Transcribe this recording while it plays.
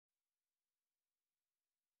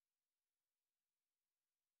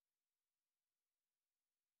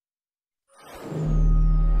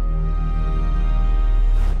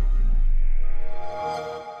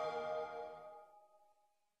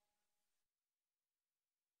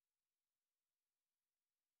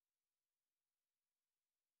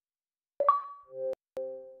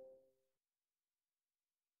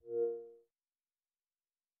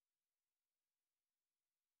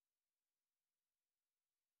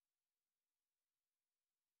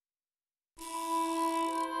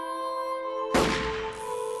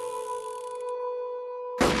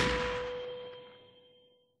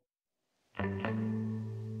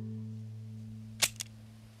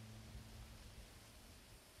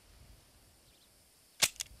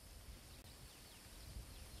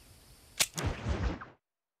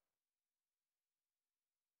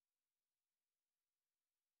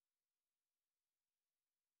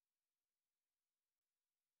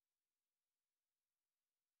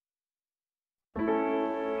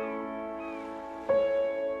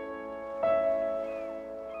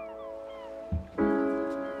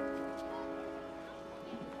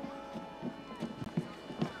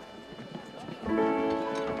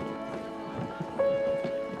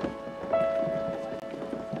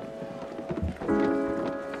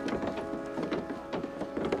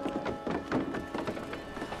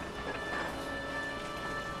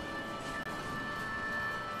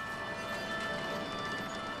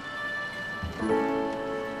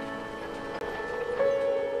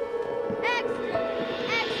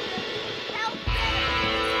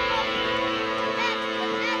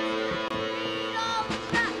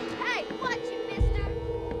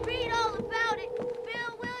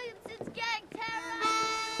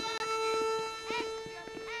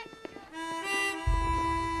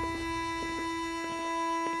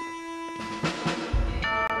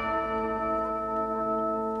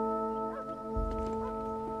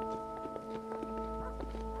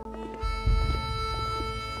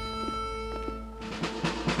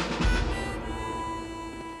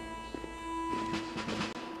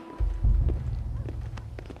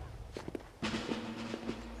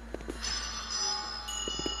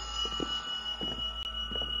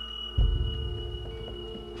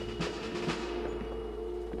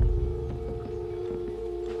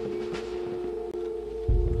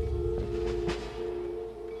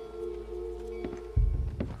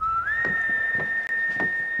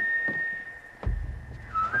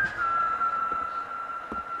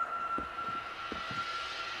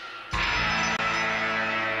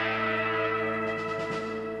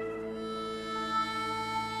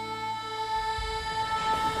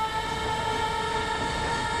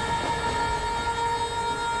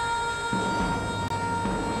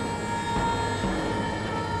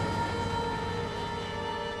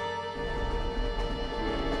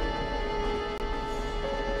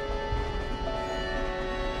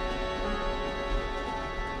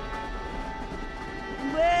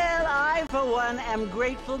for one, am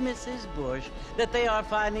grateful, Mrs. Bush, that they are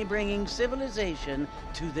finally bringing civilization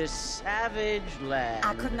to this savage land.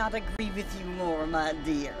 I could not agree with you more, my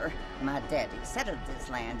dear. My daddy settled this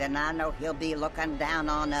land, and I know he'll be looking down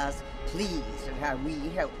on us, pleased at how we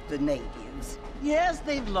help the natives. Yes,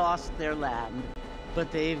 they've lost their land,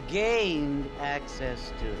 but they've gained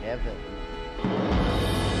access to heaven.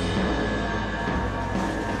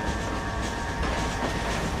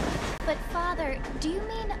 But Father, do you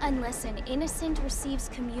mean unless an innocent receives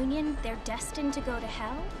communion, they're destined to go to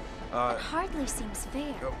hell? That hardly seems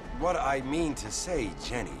fair. What I mean to say,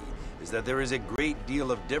 Jenny, is that there is a great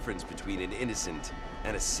deal of difference between an innocent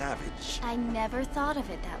and a savage. I never thought of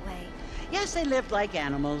it that way. Yes, they lived like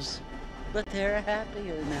animals, but they're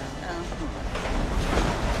happier now.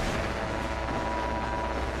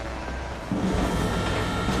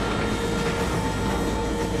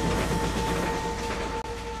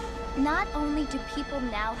 Not only do people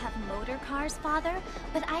now have motor cars, Father,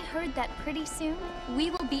 but I heard that pretty soon we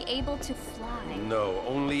will be able to fly. No,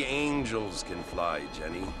 only angels can fly,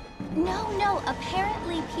 Jenny. No,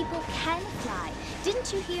 apparently people can fly.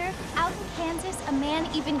 Didn't you hear? Out in Kansas, a man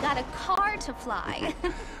even got a car to fly.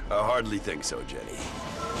 I hardly think so, Jenny.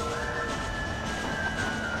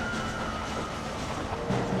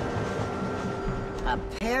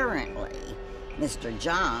 Apparently, Mr.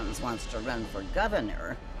 Johns wants to run for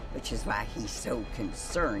governor, which is why he's so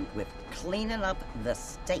concerned with cleaning up the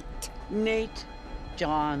state. Nate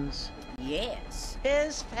Johns. Yes.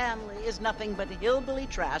 His family is nothing but hillbilly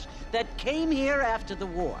trash that came here after the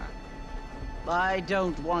war. I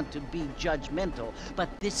don't want to be judgmental,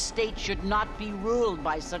 but this state should not be ruled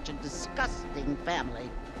by such a disgusting family.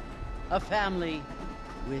 A family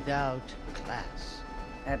without class.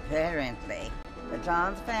 Apparently, the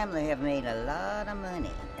Johns family have made a lot of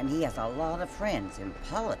money, and he has a lot of friends in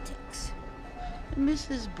politics.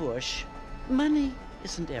 Mrs. Bush, money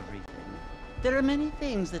isn't everything. There are many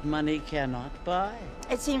things that money cannot buy.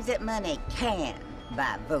 It seems that money can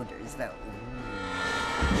buy voters, though.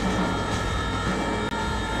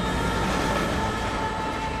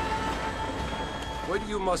 What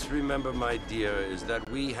you must remember, my dear, is that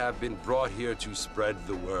we have been brought here to spread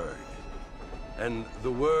the word. And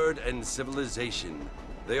the word and civilization,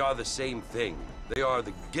 they are the same thing. They are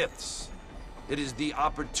the gifts. It is the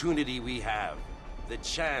opportunity we have, the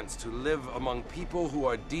chance to live among people who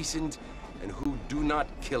are decent and who do not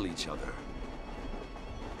kill each other,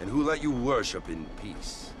 and who let you worship in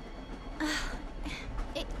peace.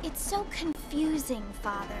 It's so confusing,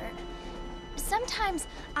 Father. Sometimes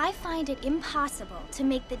I find it impossible to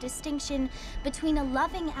make the distinction between a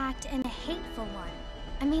loving act and a hateful one.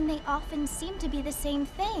 I mean, they often seem to be the same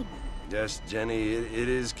thing. Yes, Jenny, it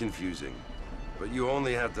is confusing. But you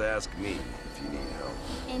only have to ask me if you need help.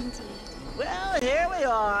 Indeed. Well, here we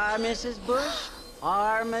are, Mrs. Bush.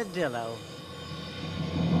 Armadillo.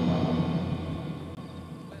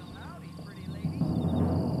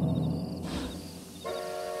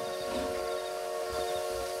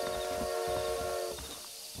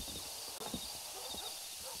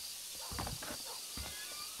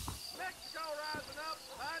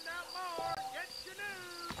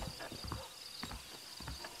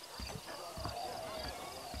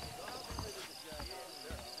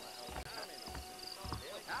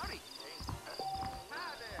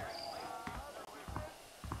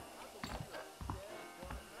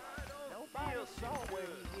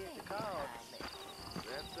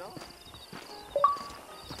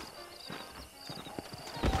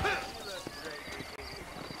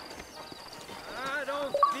 I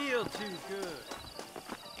don't feel too good.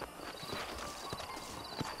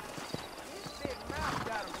 This big mouth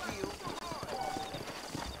got him killed.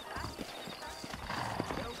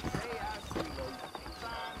 Okay, I see those.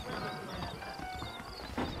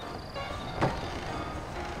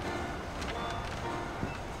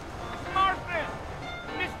 Marston!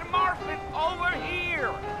 Mr. Marston, over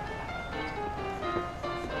here!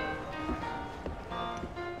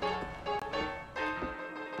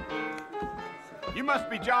 You must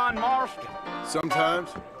be John Marston.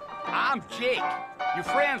 Sometimes. I'm Jake. Your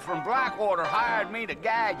friends from Blackwater hired me to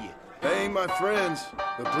guide you. They ain't my friends,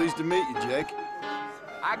 but pleased to meet you, Jake.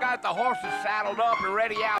 I got the horses saddled up and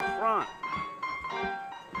ready out front.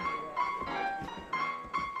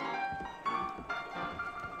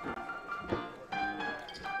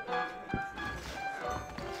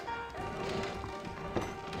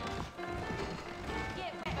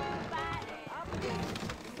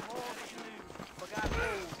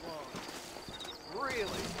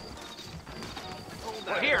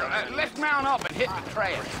 Well, here, let's mount up and hit the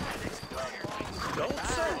trail. Don't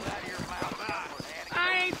say that.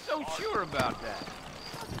 I ain't so sure about that.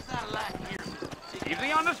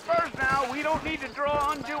 Easy on the spurs now. We don't need to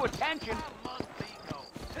draw undue attention.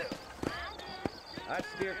 I'd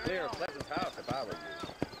steer clear of Pleasant's house if I were you.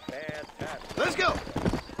 Fantastic. Let's go!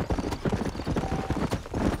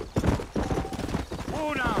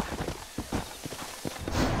 Move now.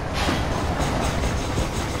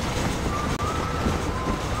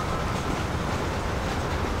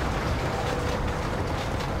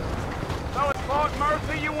 So it's Fort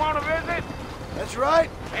Mercy you want to visit? That's right.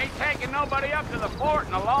 Ain't taking nobody up to the fort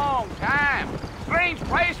in a long time. Strange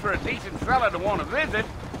place for a decent fella to want to visit,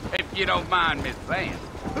 if you don't mind me saying.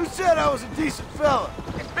 Who said I was a decent fella?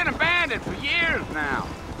 It's been abandoned for years now.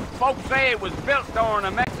 Folks say it was built during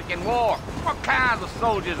the Mexican War. What kinds of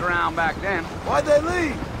soldiers around back then? Why'd they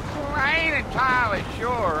leave? Well, I ain't entirely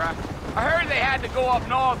sure. I heard they had to go up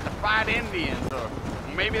north to fight Indians, or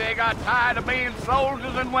maybe they got tired of being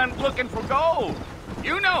soldiers and went looking for gold.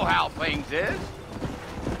 You know how things is.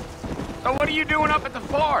 So what are you doing up at the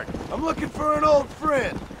fort? I'm looking for an old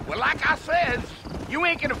friend. Well, like I says, you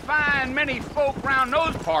ain't gonna find many folk around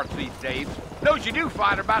those parts these days. Those you do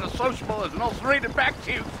find are about as sociable as an ulcerated back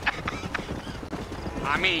tooth.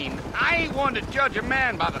 I mean, I ain't one to judge a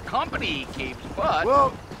man by the company he keeps, but...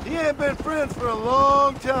 Well, he ain't been friends for a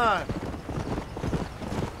long time.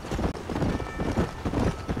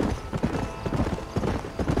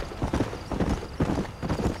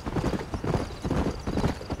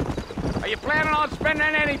 Are you planning on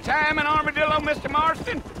spending any time in Armadillo, Mr.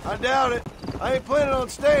 Marston? I doubt it. I ain't planning on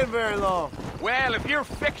staying very long. Well, if you're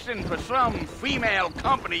fixing for some female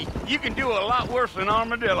company, you can do a lot worse than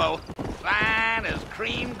Armadillo. Fine as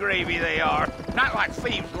cream gravy they are. Not like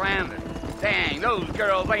Thieves' Landing. Dang, those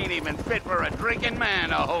girls ain't even fit for a drinking man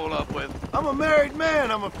to hole up with. I'm a married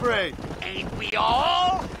man, I'm afraid. Ain't we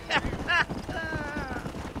all?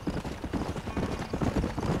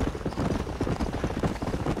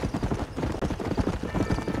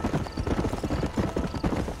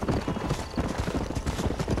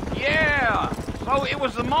 Yeah, so it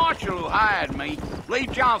was the marshal who hired me. Lee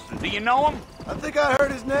Johnson, do you know him? I think I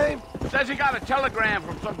heard his name. Says he got a telegram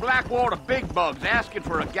from some Blackwater big bugs asking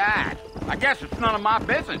for a guide. I guess it's none of my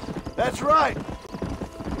business. That's right.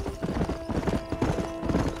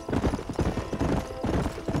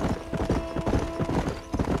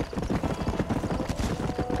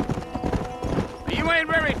 You ain't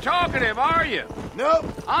very talkative, are you? Nope.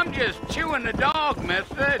 I'm just chewing the dog,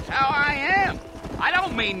 mister. It's how I am. I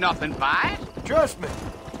don't mean nothing by it. Trust me.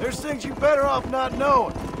 There's things you better off not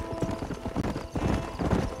knowing.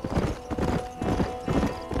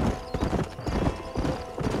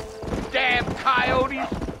 Damn coyotes.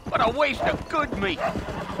 What a waste of good meat.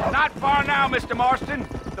 Not far now, Mr. Marston.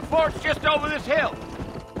 The fort's just over this hill.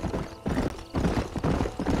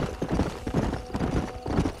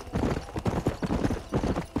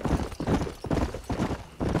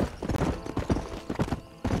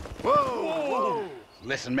 Whoa!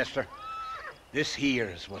 Listen, mister. This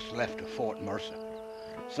here's what's left of Fort Mercer.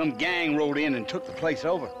 Some gang rode in and took the place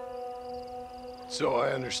over. So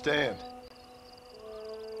I understand.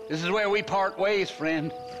 This is where we part ways,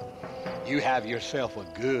 friend. You have yourself a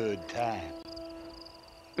good time.